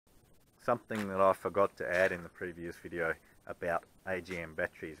something that I forgot to add in the previous video about AGM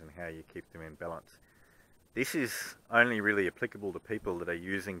batteries and how you keep them in balance. This is only really applicable to people that are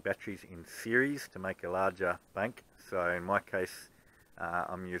using batteries in series to make a larger bank. So in my case,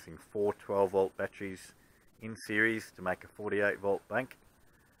 I'm using 4 12-volt batteries in series to make a 48-volt bank.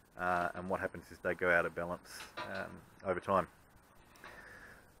 And what happens is they go out of balance over time.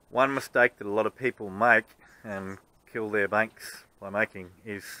 One mistake that a lot of people make and kill their banks by making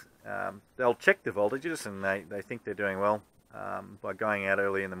is they'll check the voltages and they think they're doing well by going out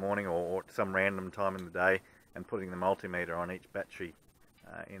early in the morning or at some random time in the day and putting the multimeter on each battery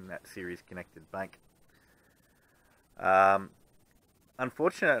in that series connected bank.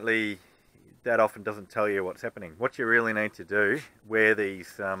 Unfortunately, that often doesn't tell you what's happening. What you really need to do, where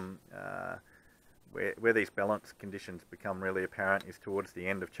these balance conditions become really apparent, is towards the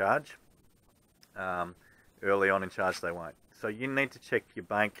end of charge. Early on in charge they won't. So you need to check your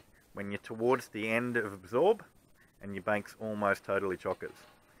bank when you're towards the end of absorb and your bank's almost totally chockers.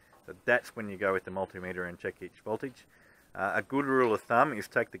 So that's when you go with the multimeter and check each voltage. A good rule of thumb is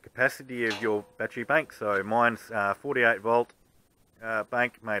take the capacity of your battery bank. So mine's 48-volt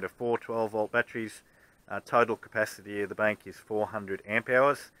bank made of 4 12-volt batteries. Total capacity of the bank is 400 amp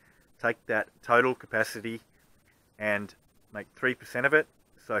hours. Take that total capacity and make 3% of it.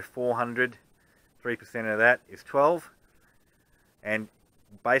 So 400, 3% of that is 12. And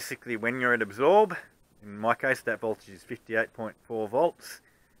basically when you're at absorb, in my case that voltage is 58.4 volts,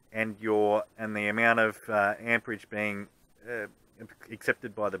 and the amount of amperage being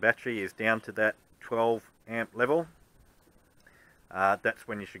accepted by the battery is down to that 12 amp level, that's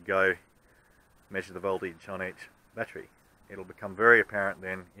when you should go measure the voltage on each battery. It'll become very apparent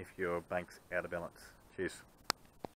then if your bank's out of balance. Cheers.